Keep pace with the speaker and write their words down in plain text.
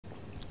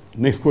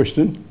Next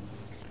question.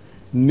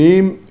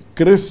 Name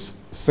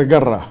Chris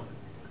Segarra,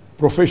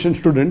 profession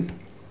student,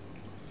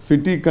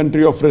 city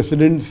country of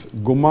residence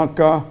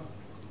Gumaca,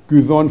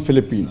 Quezon,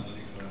 Philippines.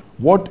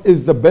 What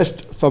is the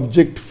best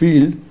subject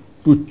field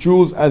to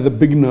choose as a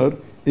beginner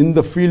in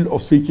the field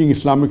of seeking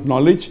Islamic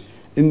knowledge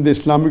in the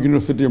Islamic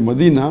University of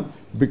Medina,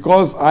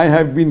 because I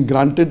have been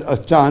granted a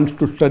chance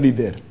to study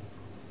there?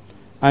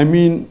 I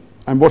mean,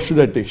 and what should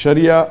I take?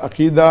 Sharia,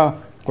 Aqidah,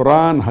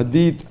 Quran,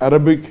 Hadith,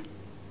 Arabic?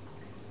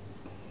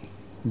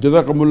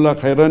 Jazakumullah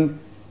khairan,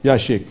 ya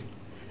Sheikh.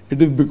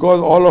 It is because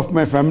all of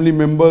my family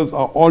members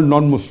are all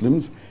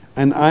non-Muslims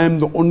and I am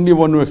the only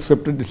one who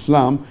accepted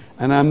Islam,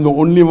 and I am the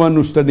only one who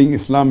is studying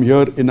Islam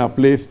here in our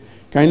place.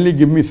 Kindly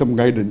give me some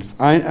guidance.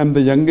 I am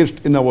the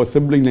youngest in our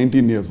sibling,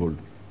 19 years old.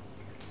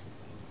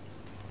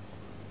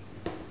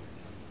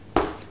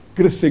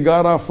 Chris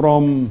Segarra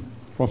from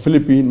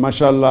Philippines,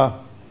 mashallah,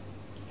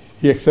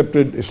 he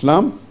accepted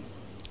Islam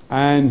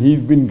and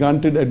he's been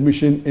granted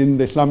admission in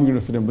the Islamic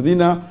University of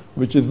Medina,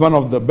 which is one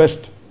of the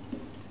best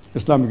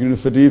Islamic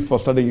universities for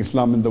studying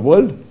Islam in the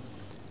world.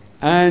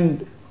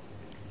 And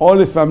all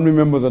his family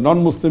members are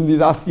non-Muslims.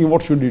 He's asking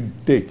what should he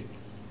take?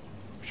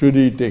 Should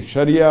he take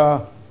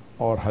Sharia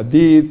or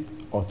Hadith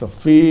or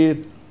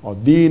Tafsir or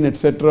Deen,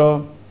 etc.?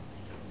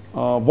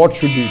 What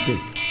should he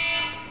take?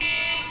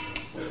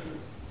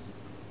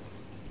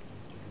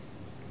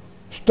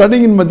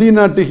 Studying in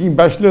Medina, taking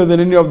bachelor's in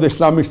any of the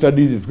Islamic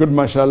studies is good,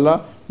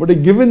 mashallah.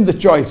 But given the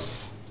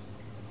choice,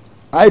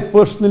 I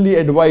personally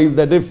advise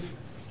that if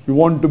you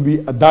want to be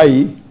a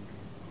da'i,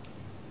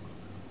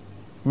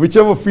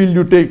 whichever field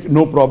you take,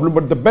 no problem.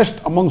 But the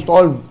best amongst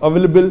all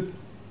available,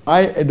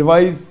 I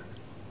advise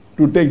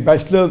to take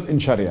bachelor's in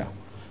Sharia.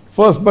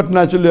 First, but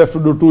naturally, you have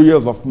to do 2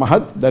 years of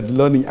Mahad, that's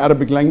learning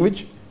Arabic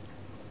language.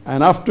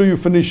 And after you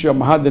finish your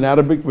Mahad in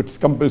Arabic, which is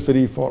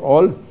compulsory for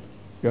all,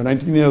 you're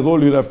 19 years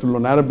old, you'll have to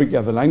learn Arabic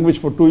as a language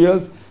for 2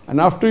 years. And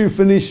after you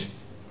finish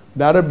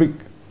the Arabic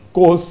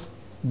course,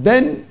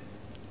 then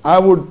I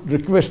would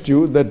request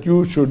you that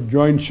you should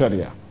join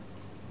Sharia.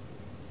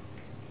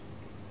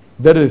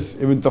 There is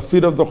even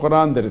Tafsir of the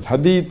Quran, there is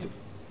Hadith,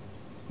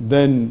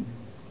 then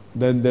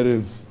there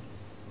is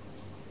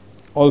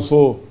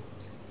also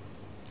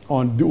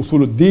on the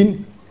Usul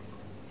al-Din.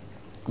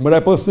 But I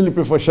personally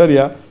prefer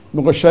Sharia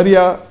because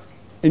Sharia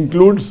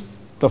includes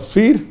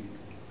Tafsir,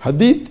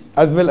 Hadith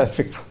as well as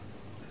Fiqh.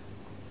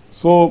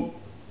 So,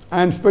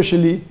 and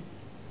especially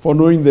for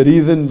knowing the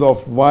reasons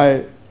of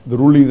why the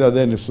rulings are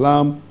there in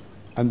Islam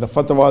and the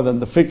fatwas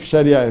and the Fiqh,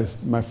 Sharia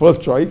is my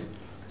first choice.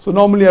 So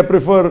normally I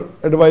prefer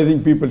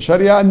advising people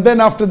Sharia, and then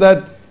after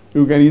that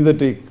you can either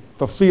take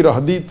Tafsir or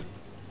Hadith,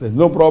 there's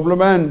no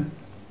problem, and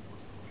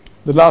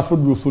the last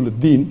would be Usul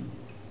al-Din.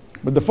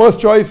 But the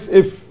first choice,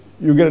 if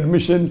you get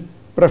admission,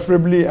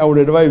 preferably I would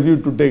advise you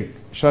to take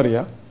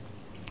Sharia,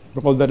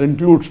 because that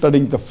includes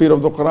studying Tafsir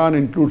of the Quran,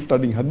 includes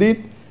studying Hadith,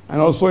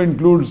 and also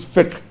includes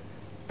Fiqh.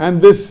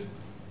 And this,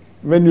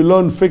 when you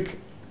learn Fiqh,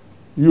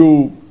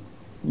 you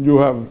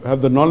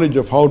have the knowledge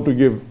of how to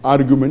give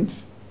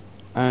arguments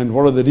and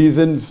what are the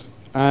reasons,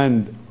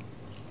 and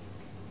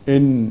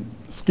in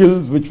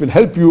skills which will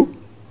help you,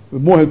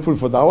 more helpful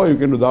for dawah. You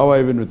can do dawah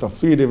even with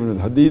Tafsir, even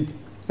with Hadith,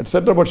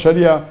 etc. But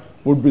Sharia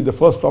would be the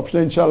first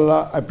option,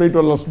 inshallah. I pray to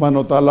Allah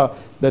subhanahu wa ta'ala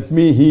that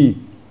may He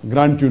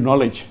grant you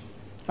knowledge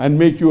and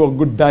make you a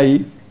good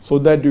da'i, so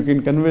that you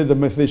can convey the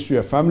message to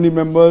your family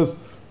members,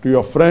 to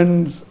your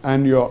friends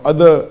and your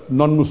other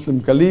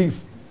non-Muslim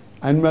colleagues.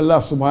 And may Allah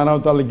subhanahu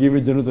wa ta'ala give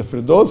you Jannat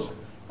al-Firdaus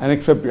and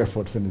accept your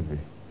efforts in His way.